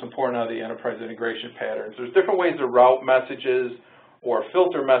 most important out of the enterprise integration patterns. There's different ways to route messages or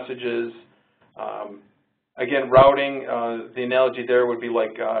filter messages. Again, routing, the analogy there would be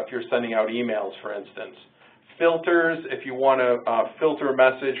like if you're sending out emails, for instance. Filters, if you want to filter a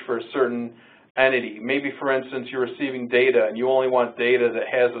message for a certain entity. Maybe, for instance, you're receiving data and you only want data that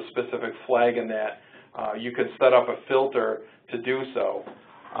has a specific flag in that. You could set up a filter to do so.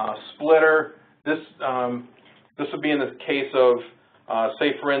 Splitter, this would be in the case of,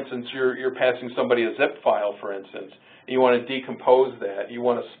 say, for instance, you're passing somebody a zip file, for instance, and you want to decompose that. You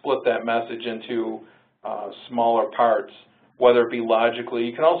want to split that message into smaller parts, whether it be logically.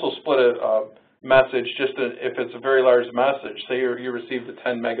 You can also split a message just if it's a very large message. Say you received a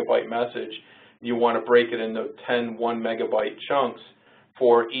 10 megabyte message. You want to break it into 10 1-megabyte chunks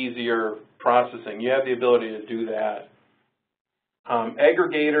for easier processing. You have the ability to do that.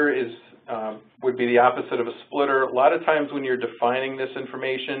 Aggregator is would be the opposite of a splitter. A lot of times when you're defining this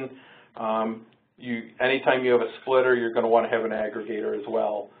information, anytime you have a splitter, you're going to want to have an aggregator as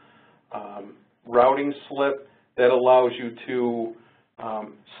well. Routing slip, that allows you to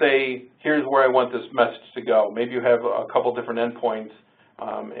say, here's where I want this message to go. Maybe you have a couple different endpoints,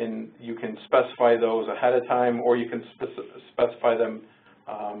 and you can specify those ahead of time, or you can specify them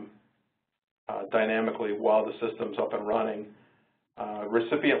dynamically while the system's up and running.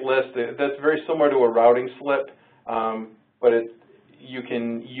 Recipient list, that's very similar to a routing slip, but you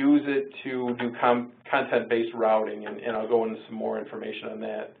can use it to do content-based routing, and I'll go into some more information on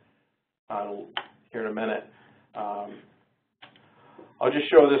that here in a minute. I'll just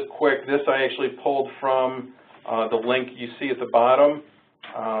show this quick. This I actually pulled from the link you see at the bottom.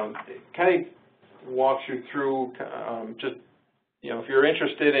 It kind of walks you through just, if you're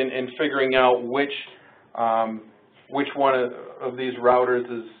interested in figuring out which one of these routers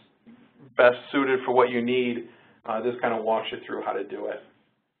is best suited for what you need, this kind of walks you through how to do it.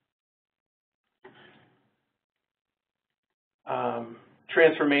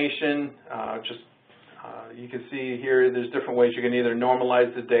 Transformation, you can see here there's different ways you can either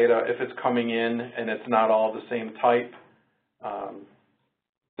normalize the data if it's coming in and it's not all the same type.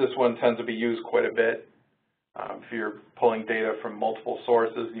 This one tends to be used quite a bit. If you're pulling data from multiple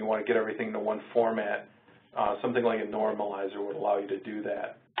sources and you want to get everything into one format, something like a normalizer would allow you to do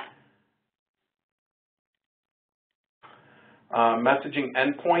that. Messaging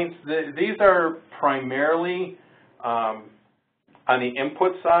endpoints, these are primarily on the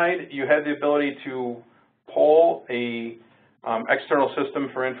input side. You have the ability to pull a external system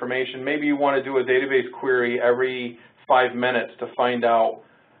for information. Maybe you want to do a database query every 5 minutes to find out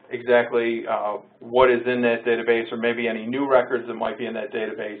exactly what is in that database, or maybe any new records that might be in that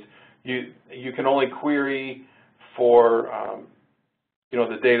database. You can only query for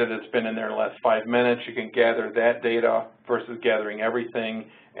the data that's been in there in the last 5 minutes. You can gather that data versus gathering everything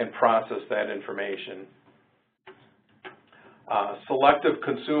and process that information. Selective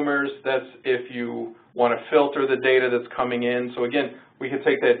consumers, that's if you want to filter the data that's coming in. So again, we could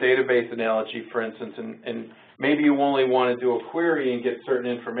take that database analogy, for instance, and maybe you only want to do a query and get certain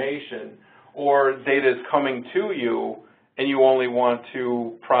information, or data is coming to you and you only want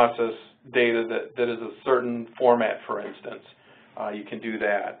to process data that is a certain format, for instance. You can do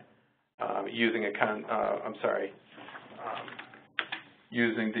that using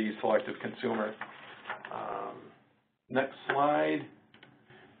using the selective consumer. Next slide.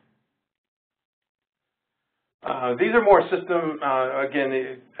 These are more system,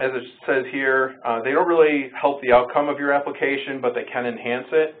 again, as it says here, they don't really help the outcome of your application, but they can enhance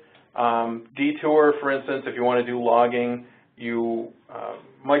it. Detour, for instance, if you want to do logging, you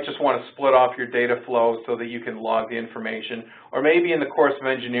might just want to split off your data flow so that you can log the information. Or maybe in the course of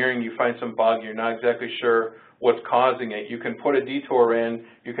engineering you find some bug, you're not exactly sure what's causing it. You can put a detour in,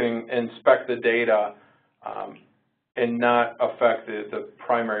 you can inspect the data and not affect the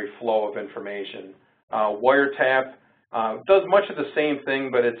primary flow of information. Wiretap does much of the same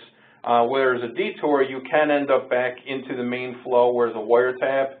thing, but it's where there's a detour, you can end up back into the main flow, whereas a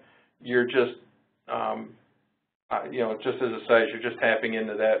wiretap, you're just, just as it says, you're just tapping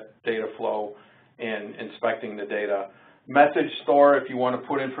into that data flow and inspecting the data. Message store, if you want to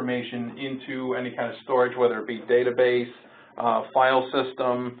put information into any kind of storage, whether it be database, file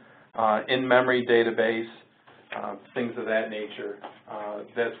system, in-memory database, things of that nature.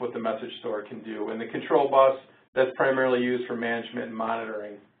 That's what the message store can do. And the control bus, that's primarily used for management and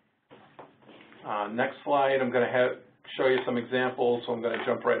monitoring. Next slide, I'm going to show you some examples, so I'm going to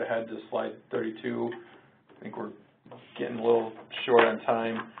jump right ahead to slide 32. I think we're getting a little short on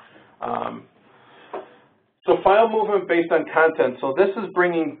time. So file movement based on content. So this is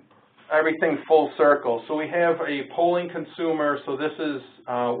bringing everything full circle. So we have a polling consumer. So this is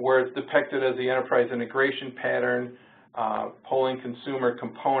where it's depicted as the enterprise integration pattern, polling consumer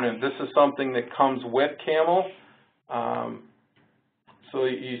component. This is something that comes with Camel. So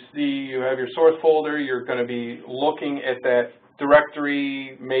you see you have your source folder. You're going to be looking at that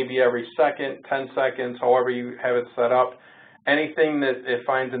directory maybe every second, 10 seconds, however you have it set up. Anything that it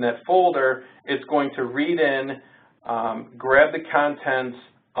finds in that folder, it's going to read in, grab the contents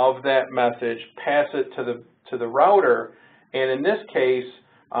of that message, pass it to the router, and in this case,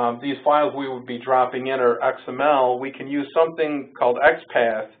 these files we would be dropping in are XML. We can use something called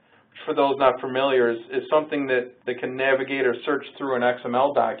XPath, which for those not familiar is something that can navigate or search through an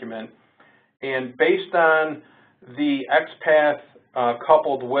XML document. And based on the XPath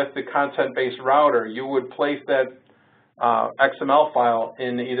coupled with the content-based router, you would place that XML file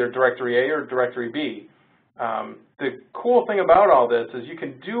in either directory A or directory B. The cool thing about all this is you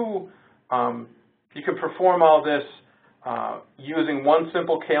can perform all this using one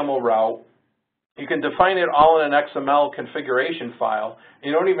simple Camel route. You can define it all in an XML configuration file.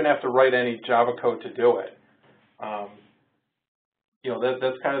 You don't even have to write any Java code to do it.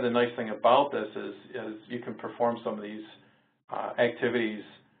 That's kind of the nice thing about this is you can perform some of these activities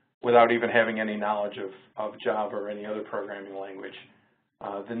without even having any knowledge of Java or any other programming language.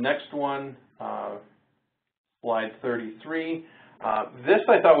 The next one, slide 33. This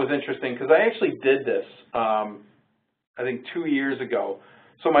I thought was interesting because I actually did this, I think 2 years ago.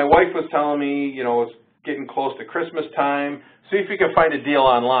 So my wife was telling me, it's getting close to Christmas time, see if you can find a deal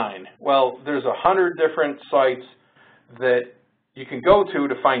online. Well, there's 100 different sites that you can go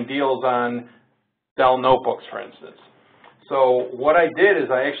to find deals on Dell notebooks, for instance. So what I did is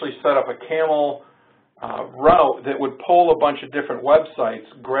I actually set up a Camel route that would pull a bunch of different websites,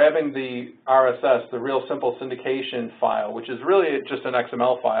 grabbing the RSS, the Real Simple Syndication file, which is really just an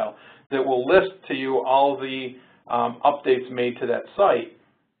XML file that will list to you all the updates made to that site.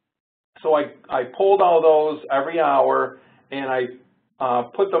 So I pulled all those every hour, and I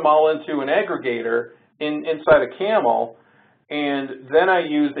put them all into an aggregator inside a Camel, and then I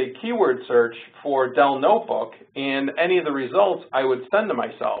used a keyword search for Dell Notebook, and any of the results I would send to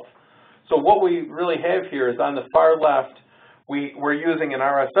myself. So what we really have here is on the far left, we're using an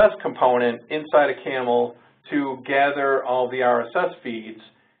RSS component inside a Camel to gather all the RSS feeds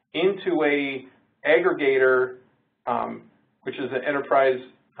into a aggregator, which is an enterprise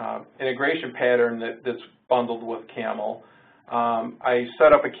integration pattern that's bundled with Camel. I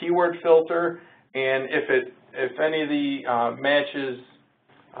set up a keyword filter, and if any of the matches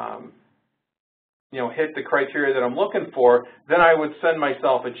hit the criteria that I'm looking for, then I would send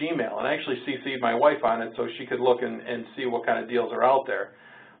myself a Gmail, and I actually CC'd my wife on it so she could look and see what kind of deals are out there.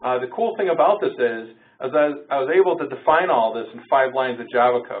 The cool thing about this is I was able to define all this in 5 lines of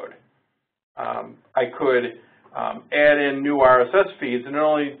Java code. I could add in new RSS feeds, and it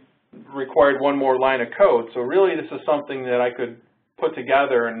only required 1 more line of code. So really this is something that I could put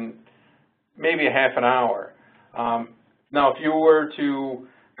together in maybe a half an hour. Now if you were to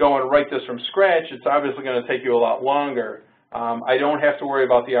go and write this from scratch, it's obviously going to take you a lot longer. I don't have to worry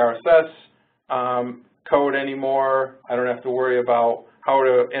about the RSS code anymore. I don't have to worry about how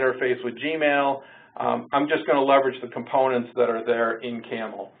to interface with Gmail. I'm just going to leverage the components that are there in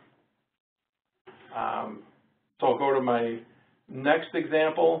Camel. So I'll go to my next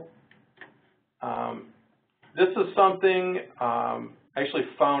example. This is something I actually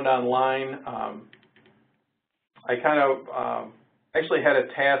found online. I kind of actually had a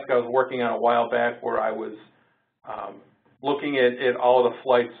task I was working on a while back where I was looking at all the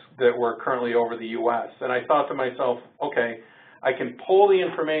flights that were currently over the U.S. And I thought to myself, okay, I can pull the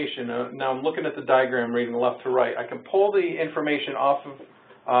information. Now I'm looking at the diagram reading left to right. I can pull the information off of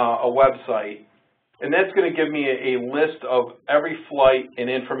a website, and that's going to give me a list of every flight and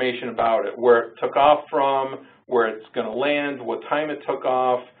information about it, where it took off from, where it's going to land, what time it took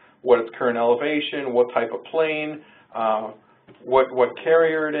off, what its current elevation, what type of plane, what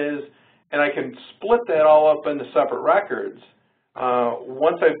carrier it is, and I can split that all up into separate records.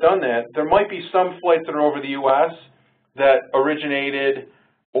 Once I've done that, there might be some flights that are over the U.S. that originated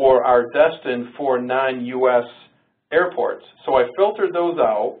or are destined for non-U.S. airports. So I filtered those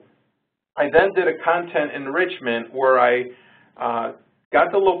out. I then did a content enrichment where I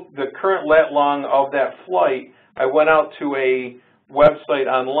got the current lat long of that flight. I went out to a website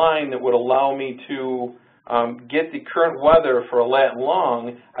online that would allow me to get the current weather for a lat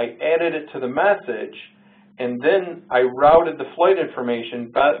long. I added it to the message, and then I routed the flight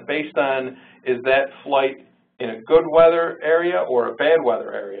information based on, is that flight in a good weather area or a bad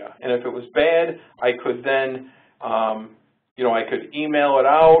weather area? And if it was bad, I could then, I could email it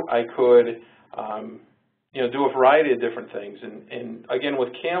out. I could, do a variety of different things. And again, with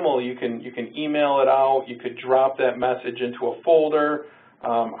Camel, you can email it out. You could drop that message into a folder.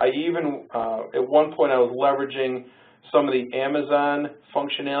 I even, at one point, I was leveraging some of the Amazon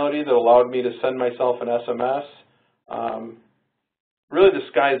functionality that allowed me to send myself an SMS. Really, the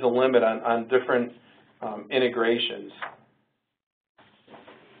sky's the limit on different integrations.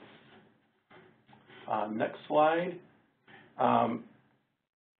 Next slide.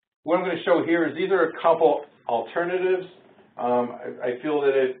 What I'm going to show here is these are a couple alternatives. I feel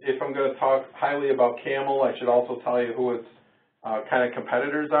that if I'm going to talk highly about Camel, I should also tell you who its kind of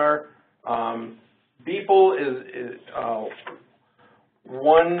competitors are. Beeple is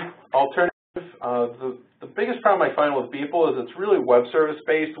one alternative. the biggest problem I find with Beeple is it's really web service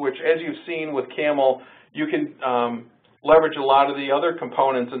based, which as you've seen with Camel, you can leverage a lot of the other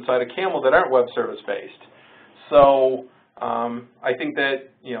components inside of Camel that aren't web service based. So I think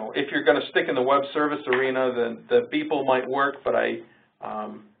that, you know, if you're going to stick in the web service arena, then the Beeple might work, but I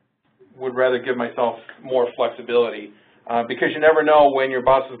would rather give myself more flexibility because you never know when your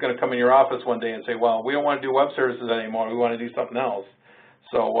boss is going to come in your office one day and say, well, we don't want to do web services anymore, we want to do something else.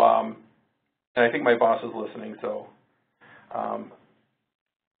 So, and I think my boss is listening, so,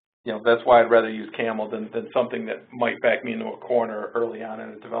 you know, that's why I'd rather use Camel than something that might back me into a corner early on in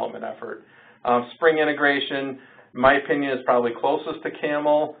a development effort. Spring integration, in my opinion, is probably closest to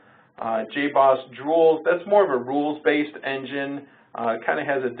Camel. JBoss Drools, that's more of a rules-based engine. It kind of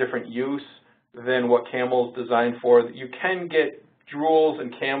has a different use than what Camel is designed for. You can get Drools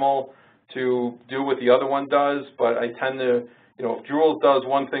and Camel to do what the other one does, but I tend to, you know, if Drools does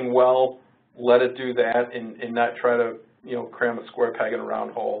one thing well, let it do that and not try to, you know, cram a square peg in a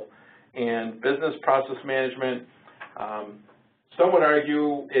round hole. And business process management, some would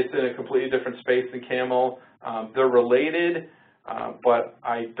argue it's in a completely different space than Camel. They're related, but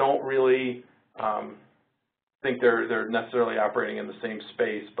I don't really think they're necessarily operating in the same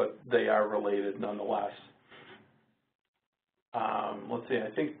space, but they are related nonetheless. Let's see,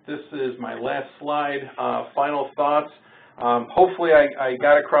 I think this is my last slide. Final thoughts. Hopefully I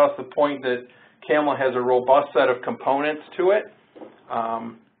got across the point that Camel has a robust set of components to it,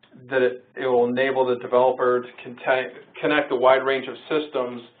 that it will enable the developer to connect a wide range of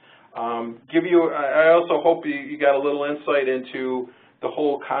systems. I also hope you got a little insight into the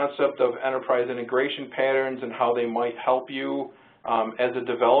whole concept of enterprise integration patterns and how they might help you as a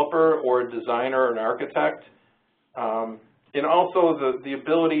developer or a designer or an architect. And also the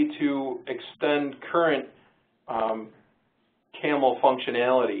ability to extend current Camel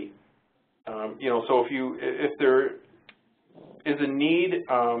functionality. You know, so if there is a need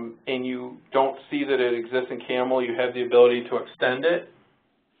and you don't see that it exists in Camel, you have the ability to extend it.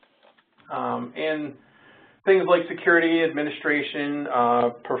 And things like security, administration,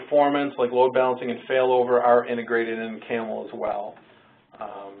 performance, like load balancing and failover are integrated in Camel as well.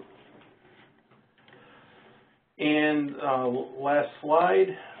 And last slide,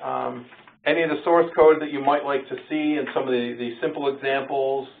 any of the source code that you might like to see and some of the simple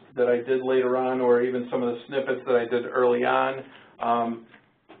examples that I did later on, or even some of the snippets that I did early on,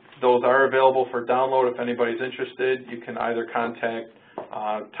 those are available for download if anybody's interested. You can either contact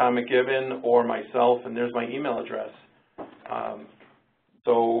Tom McGibbon or myself, and there's my email address.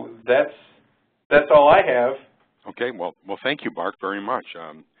 So that's all I have. Okay, well, thank you, Mark, very much.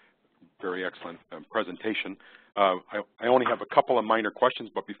 Very excellent presentation. I only have a couple of minor questions,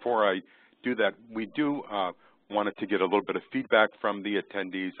 but before I do that, we do wanted to get a little bit of feedback from the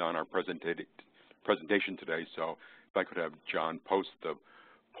attendees on our presentation today. So if I could have John post the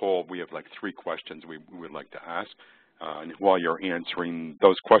poll, we have like 3 questions we would like to ask. And while you're answering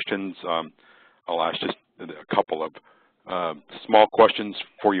those questions, I'll ask just a couple of small questions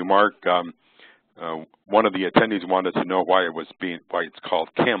for you, Mark. One of the attendees wanted to know why it's called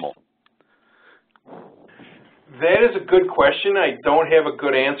Camel. That is a good question. I don't have a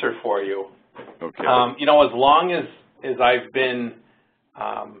good answer for you. Okay. You know, as long as I've been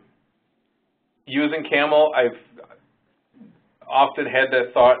using Camel, I've often had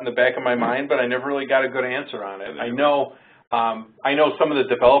that thought in the back of my mind, but I never really got a good answer on it. I know some of the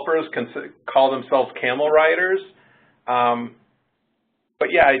developers call themselves Camel riders,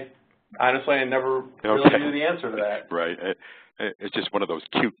 but yeah, honestly, I never really knew the answer to that. Right. It's just one of those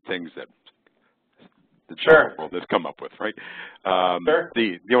cute things that the sure. world has come up with, right? Sure.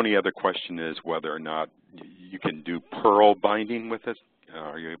 The only other question is whether or not you can do Perl binding with this.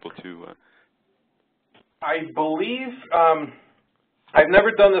 Are you able to? I believe, I've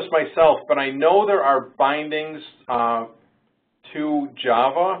never done this myself, but I know there are bindings to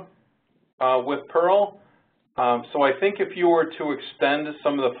Java with Perl. So I think if you were to extend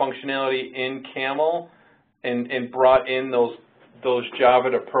some of the functionality in Camel and brought in those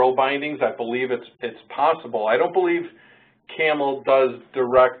Java to Perl bindings, I believe it's possible. I don't believe Camel does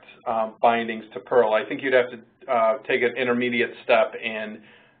direct bindings to Perl. I think you'd have to take an intermediate step and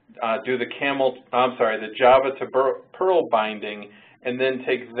do the Java to Perl binding, and then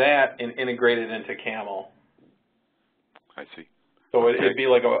take that and integrate it into Camel. I see. So okay. It'd be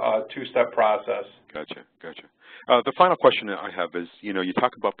like a 2-step process. Gotcha. The final question I have is, you know, you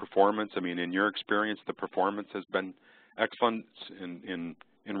talk about performance. I mean, in your experience, the performance has been excellent in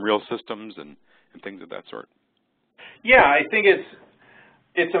real systems and things of that sort. Yeah, I think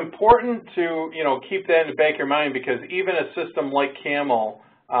it's important to, you know, keep that in the back of your mind, because even a system like Camel,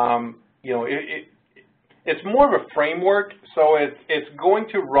 you know, it's more of a framework, so it's going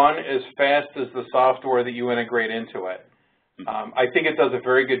to run as fast as the software that you integrate into it. I think it does a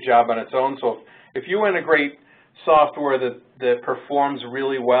very good job on its own. So if you integrate software that performs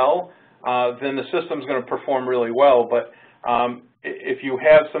really well, then the system's going to perform really well. But if you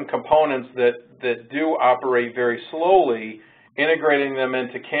have some components that do operate very slowly, integrating them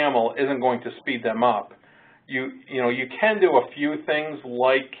into Camel isn't going to speed them up. You can do a few things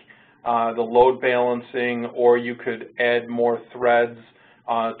like the load balancing, or you could add more threads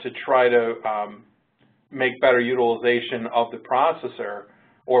to try to make better utilization of the processor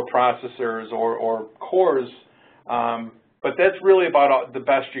or processors or cores, but that's really about the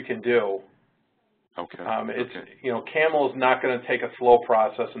best you can do. Okay. Camel is not going to take a slow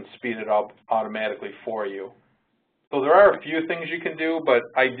process and speed it up automatically for you. So there are a few things you can do, but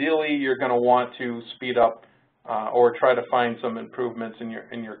ideally you're going to want to speed up or try to find some improvements in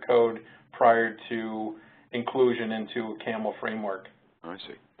your code prior to inclusion into a Camel framework. I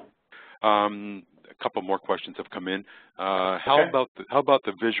see. A couple more questions have come in. How about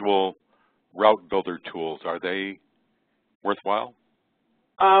the visual route builder tools? Are they worthwhile?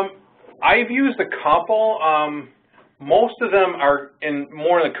 I've used a couple. Most of them are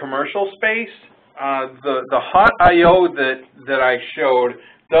more in the commercial space. The hot I/O that I showed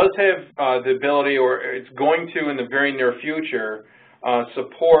does have the ability, or it's going to in the very near future,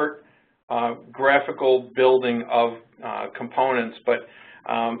 support graphical building of components, but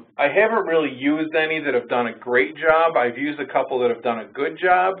I haven't really used any that have done a great job. I've used a couple that have done a good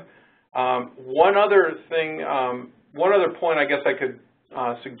job. One other point I guess I could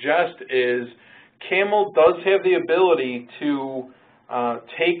suggest is Camel does have the ability to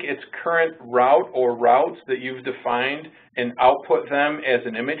take its current route or routes that you've defined and output them as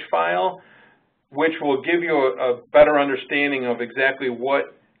an image file, which will give you a better understanding of exactly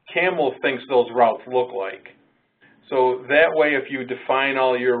what Camel thinks those routes look like. So that way, if you define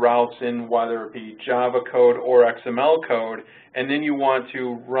all your routes in whether it be Java code or XML code, and then you want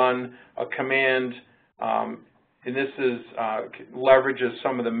to run a command, and this leverages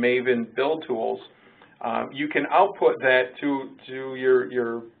some of the Maven build tools, you can output that to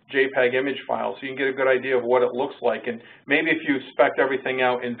your JPEG image file, so you can get a good idea of what it looks like. And maybe if you spec everything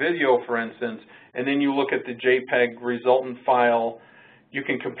out in video, for instance, and then you look at the JPEG resultant file, you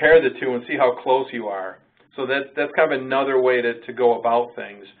can compare the two and see how close you are. So that's kind of another way to go about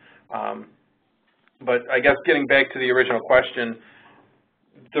things. But I guess getting back to the original question,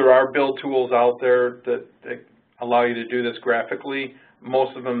 there are build tools out there that allow you to do this graphically.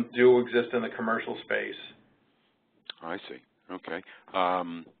 Most of them do exist in the commercial space. I see. Okay.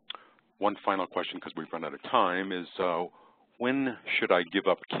 One final question, because we've run out of time, is when should I give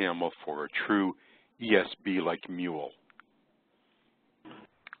up Camel for a true ESB like Mule?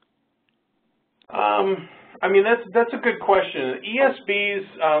 I mean, that's a good question.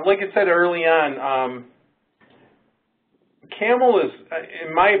 ESBs, like I said early on, Camel is,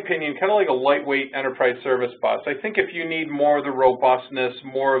 in my opinion, kind of like a lightweight enterprise service bus. I think if you need more of the robustness,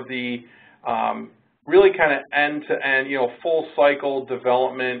 more of the really kind of end-to-end, full cycle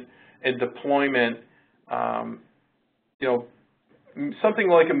development and deployment, something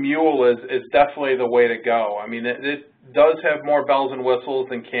like a Mule is definitely the way to go. I mean, it does have more bells and whistles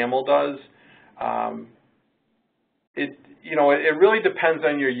than Camel does. It really depends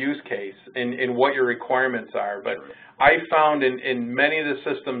on your use case and what your requirements are. But I found in many of the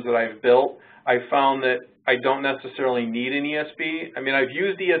systems that I've built, I found that I don't necessarily need an ESB. I mean, I've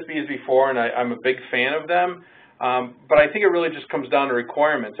used ESBs before, and I'm a big fan of them. But I think it really just comes down to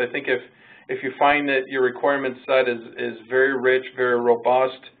requirements. I think if you find that your requirement set is very rich, very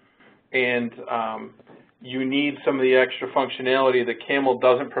robust, and you need some of the extra functionality that Camel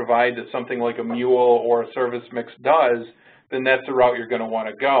doesn't provide that something like a Mule or a Service Mix does, then that's the route you're going to want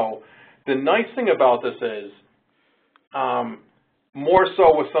to go. The nice thing about this is, more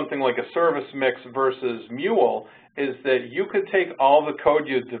so with something like a Service Mix versus Mule, is that you could take all the code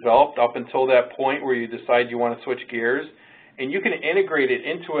you've developed up until that point where you decide you want to switch gears, and you can integrate it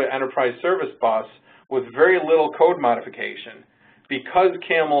into an enterprise service bus with very little code modification. Because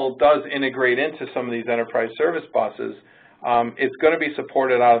Camel does integrate into some of these enterprise service buses, it's going to be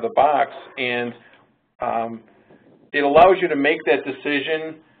supported out of the box, and it allows you to make that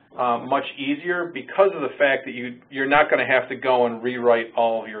decision much easier because of the fact that you're not going to have to go and rewrite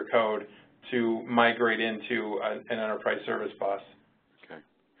all of your code to migrate into an enterprise service bus. Okay,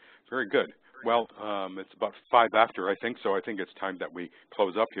 very good. Well, it's about 5 after, I think, so I think it's time that we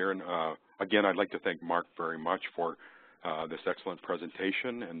close up here. And again, I'd like to thank Mark very much for this excellent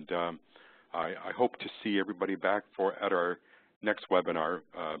presentation, and I hope to see everybody back at our next webinar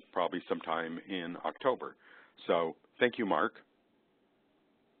probably sometime in October. So thank you, Mark.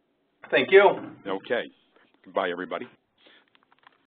 Thank you. Okay. Bye, everybody.